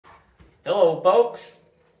Hello, folks.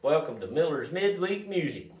 Welcome to Miller's Midweek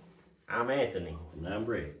Music. I'm Anthony. And I'm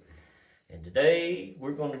Rick. And today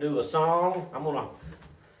we're going to do a song. I'm going to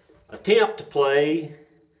attempt to play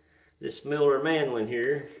this Miller mandolin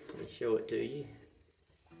here. Let me show it to you.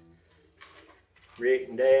 Rick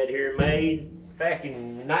and Dad here made back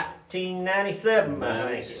in 1997,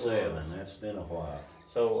 I think it was. That's been a while.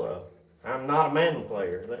 So, I'm not a mandolin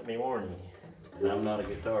player, let me warn you. And I'm not a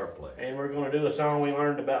guitar player. And we're going to do a song we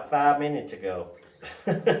learned about 5 minutes ago.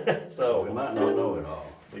 So we might not know it all.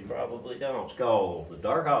 We probably don't. It's called The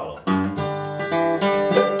Dark Hollow.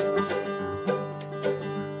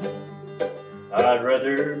 I'd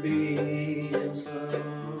rather be in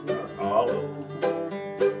some dark hollow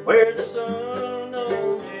where the sun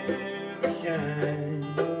don't ever shine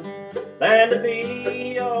than to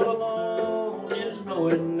be all alone, just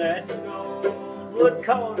knowing that the gold would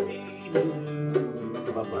cause me to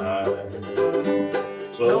lose my mind.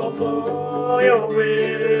 So blow your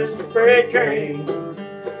whistle, freight train,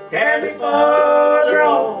 carry me farther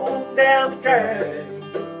on down the track.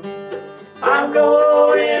 I'm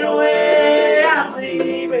going away, I'm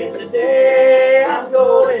leaving today, I'm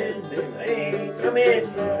going and I ain't coming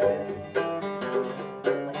back.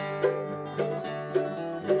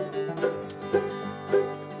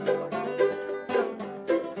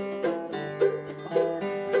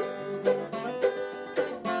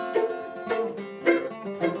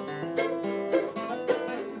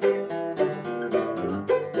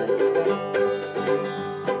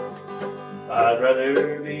 I'd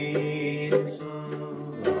rather be in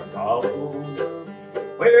some dark hollow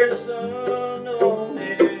where the sun don't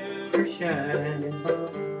ever shine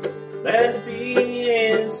than to be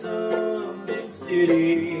in some big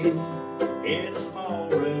city in a small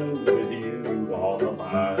room with you on my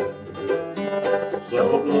mind.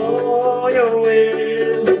 So blow your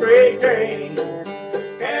whistle, freight train,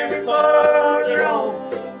 carry me farther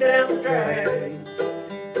on down the track.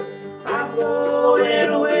 I'm going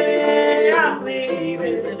away, I'm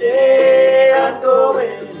leaving today, I'm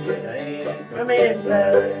going and I ain't coming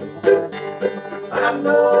back. I'm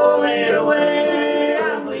going away,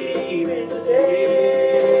 I'm leaving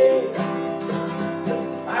today,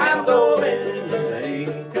 I'm going and I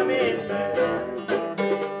ain't coming back.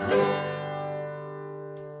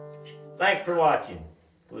 Thanks for watching.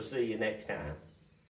 We'll see you next time.